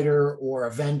copywriter or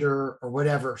a vendor or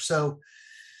whatever. So,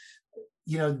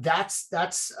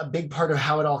 that's a big part of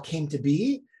how it all came to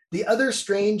be. The other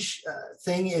strange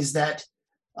thing is that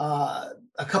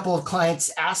a couple of clients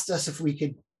asked us if we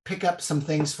could pick up some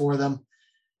things for them.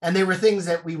 And they were things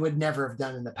that we would never have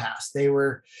done in the past. They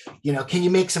were, can you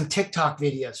make some TikTok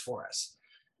videos for us?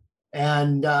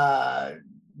 And,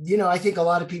 I think a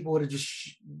lot of people would have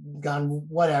just gone,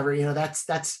 whatever,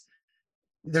 that's,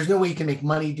 there's no way you can make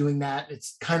money doing that.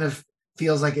 It's kind of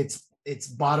feels like it's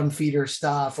bottom feeder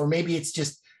stuff, or maybe it's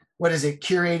just, what is it,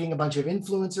 curating a bunch of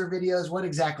influencer videos? What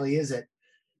exactly is it?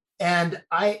 And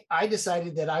I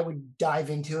decided that I would dive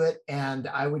into it and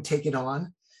I would take it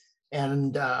on.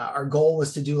 And our goal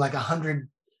was to do like 100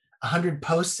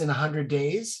 posts in 100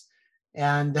 days.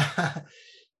 And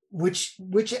which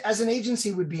as an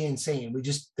agency would be insane.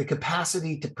 The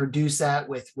capacity to produce that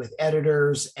with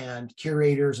editors and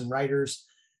curators and writers,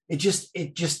 it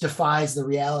just defies the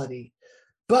reality.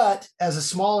 But as a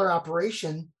smaller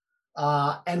operation,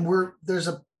 and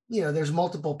there's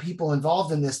multiple people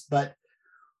involved in this, but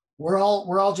we're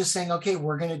all just saying, okay,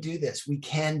 we're going to do this. We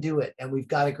can do it, and we've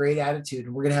got a great attitude,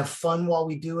 and we're going to have fun while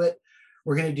we do it.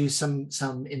 We're going to do some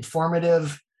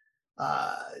informative.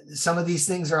 Some of these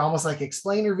things are almost like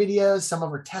explainer videos. Some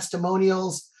of them are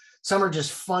testimonials. Some are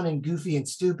just fun and goofy and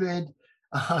stupid.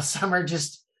 Some are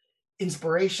just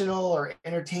inspirational or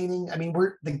entertaining. I mean,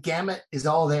 the gamut is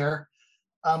all there,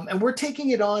 and we're taking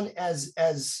it on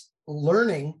as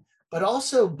learning, but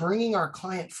also bringing our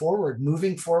client forward,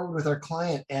 moving forward with our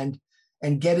client, and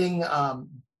getting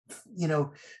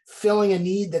filling a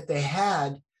need that they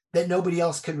had that nobody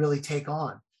else could really take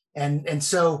on. And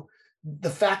so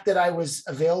the fact that I was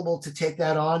available to take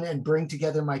that on and bring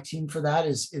together my team for that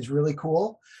is really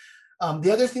cool.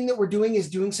 The other thing that we're doing is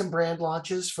doing some brand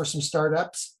launches for some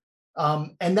startups.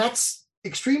 And that's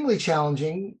extremely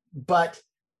challenging, but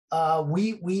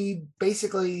we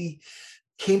basically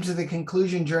came to the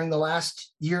conclusion during the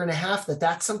last year and a half that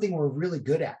that's something we're really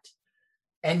good at.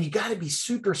 And you got to be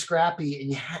super scrappy, and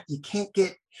you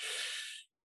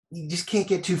just can't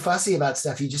get too fussy about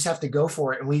stuff. You just have to go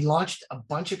for it. And we launched a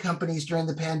bunch of companies during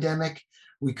the pandemic.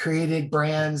 We created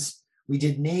brands. We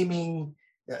did naming,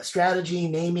 strategy,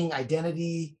 naming,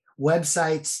 identity,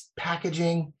 websites,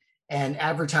 packaging, and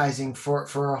advertising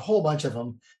for a whole bunch of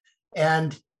them.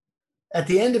 And at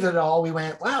the end of it all, we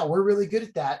went, wow, we're really good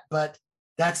at that. But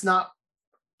that's not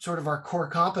sort of our core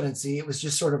competency. It was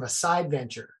just sort of a side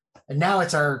venture. And now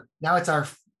our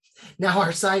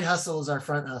side hustle is our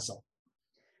front hustle.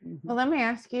 Well, let me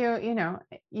ask you,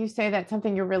 you say that's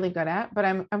something you're really good at, but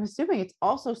I'm assuming it's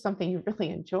also something you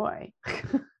really enjoy.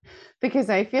 Because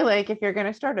I feel like if you're going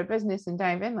to start a business and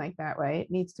dive in like that way,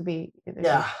 it needs to be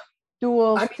a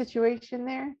dual situation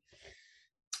there.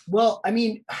 Well, I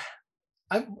mean,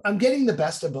 I'm getting the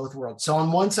best of both worlds. So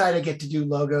on one side, I get to do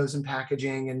logos and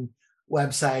packaging and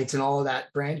websites and all of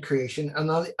that brand creation. On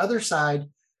the other side,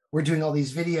 we're doing all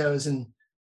these videos and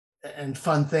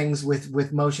fun things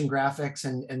with motion graphics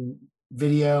and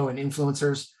video and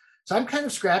influencers. So I'm kind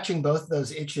of scratching both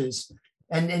those itches,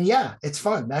 and yeah, it's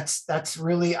fun. That's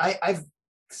really, I've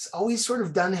always sort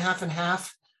of done half and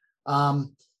half.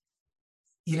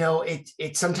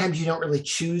 It sometimes you don't really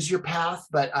choose your path,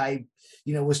 but I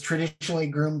was traditionally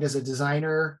groomed as a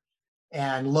designer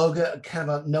and logo, kind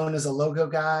of known as a logo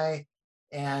guy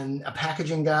and a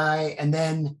packaging guy. And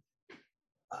then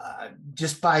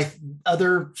just by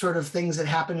other sort of things that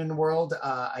happened in the world,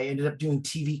 I ended up doing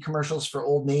TV commercials for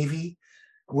Old Navy,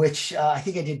 which I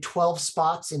think I did 12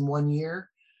 spots in 1 year.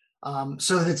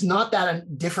 So it's not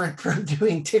that different from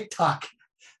doing TikTok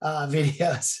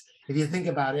videos, if you think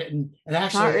about it. And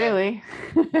actually, not really.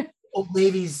 Old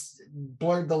Navy's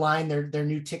blurred the line. Their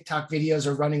new TikTok videos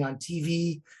are running on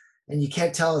TV, and you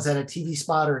can't tell is that a TV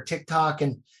spot or a TikTok,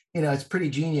 and it's pretty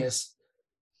genius.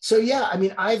 So yeah, I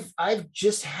mean, I've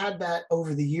just had that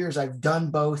over the years. I've done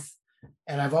both,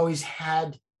 and I've always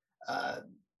had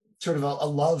sort of a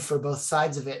love for both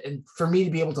sides of it. And for me to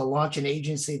be able to launch an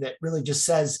agency that really just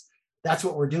says that's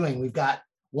what we're doing. We've got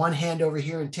one hand over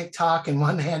here in TikTok and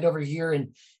one hand over here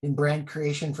in brand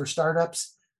creation for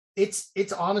startups. It's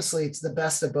honestly, it's the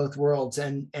best of both worlds.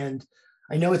 And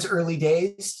I know it's early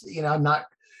days.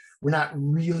 We're not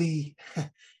really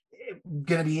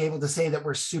going to be able to say that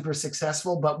we're super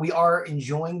successful, but we are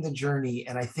enjoying the journey.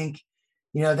 And I think,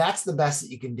 that's the best that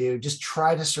you can do. Just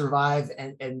try to survive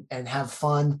and have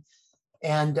fun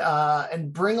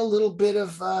and bring a little bit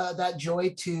of that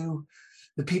joy to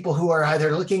the people who are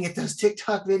either looking at those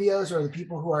TikTok videos or the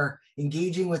people who are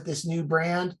engaging with this new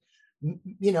brand.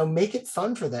 Make it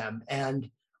fun for them. And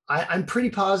I'm pretty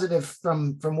positive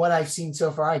from what I've seen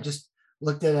so far. I just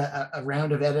looked at a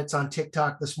round of edits on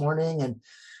TikTok this morning,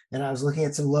 and I was looking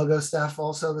at some logo stuff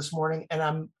also this morning,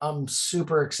 and I'm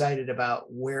super excited about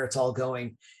where it's all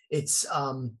going. It's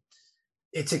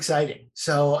exciting.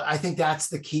 So I think that's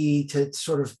the key to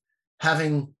sort of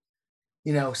having,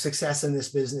 success in this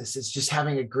business, is just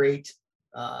having a great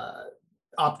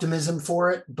optimism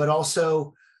for it, but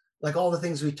also like all the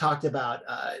things we talked about,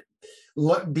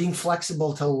 being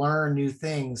flexible to learn new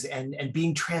things and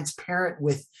being transparent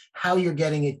with how you're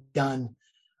getting it done.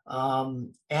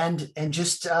 And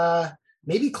just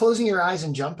maybe closing your eyes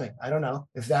and jumping. I don't know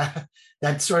if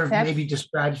that sort of maybe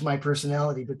describes my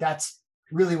personality, but that's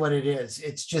really what it is.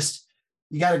 It's just,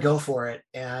 you got to go for it.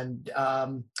 And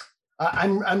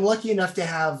I'm lucky enough to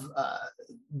have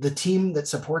the team that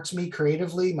supports me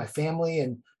creatively, my family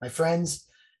and my friends,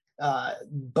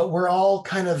 but we're all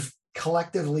kind of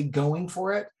collectively going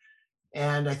for it.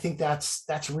 And I think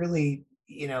that's really,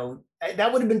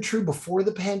 that would have been true before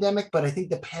the pandemic, but I think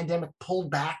the pandemic pulled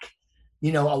back, a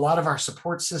lot of our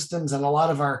support systems and a lot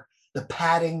of the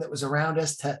padding that was around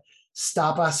us to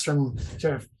stop us from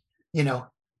sort of,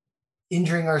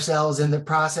 injuring ourselves in the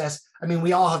process. I mean,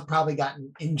 we all have probably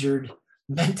gotten injured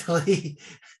mentally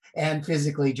and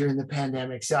physically during the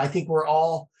pandemic. So I think we're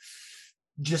all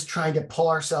just trying to pull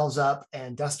ourselves up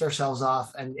and dust ourselves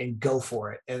off and go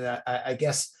for it. And I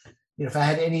guess, if I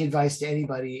had any advice to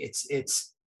anybody,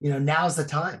 it's now's the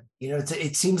time.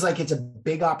 It seems like it's a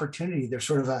big opportunity. There's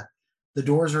sort of the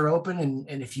doors are open,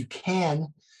 and if you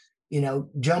can,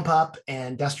 jump up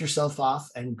and dust yourself off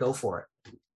and go for it.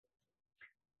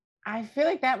 I feel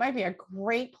like that might be a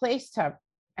great place to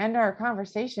end our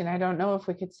conversation. I don't know if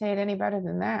we could say it any better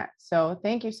than that. So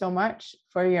thank you so much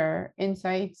for your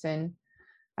insights, and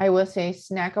I will say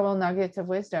snackable nuggets of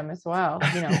wisdom as well.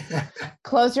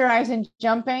 Close your eyes and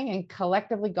jumping and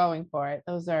collectively going for it.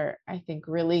 Those are, I think,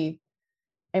 really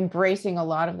embracing a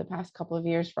lot of the past couple of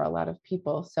years for a lot of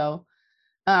people. So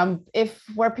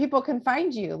where people can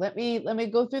find you, let me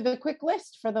go through the quick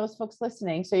list for those folks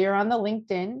listening. So you're on the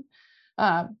LinkedIn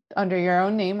under your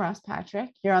own name, Ross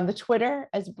Patrick. You're on the Twitter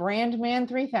as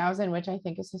Brandman3000, which I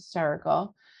think is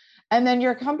hysterical. And then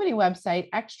your company website,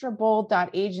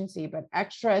 extrabold.agency, but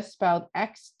extra is spelled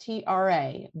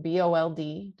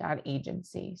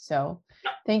XTRABOLD.agency. So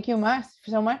thank you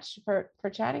so much for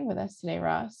chatting with us today,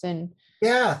 Ross. And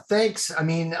yeah, thanks. I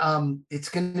mean, it's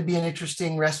going to be an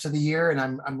interesting rest of the year, and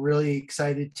I'm really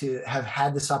excited to have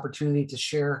had this opportunity to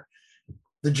share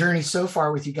the journey so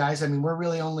far with you guys. I mean, we're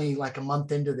really only like a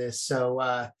month into this, so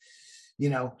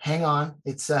hang on.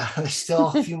 It's there's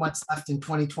still a few months left in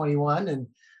 2021, and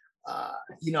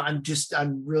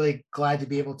I'm really glad to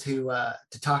be able to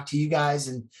talk to you guys,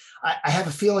 and I have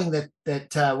a feeling that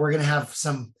we're going to have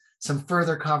some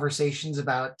further conversations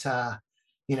about how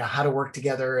to work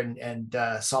together and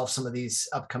solve some of these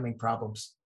upcoming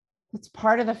problems. It's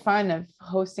part of the fun of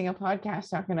hosting a podcast,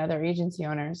 talking to other agency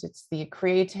owners. It's the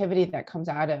creativity that comes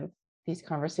out of these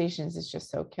conversations is just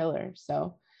so killer.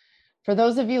 So for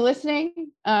those of you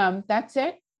listening, that's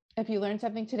it. If you learned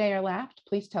something today or laughed,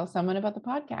 please tell someone about the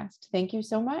podcast. Thank you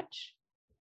so much.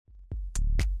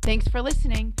 Thanks for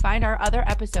listening. Find our other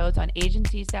episodes on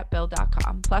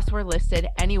agencies.build.com. Plus, we're listed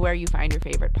anywhere you find your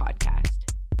favorite podcast.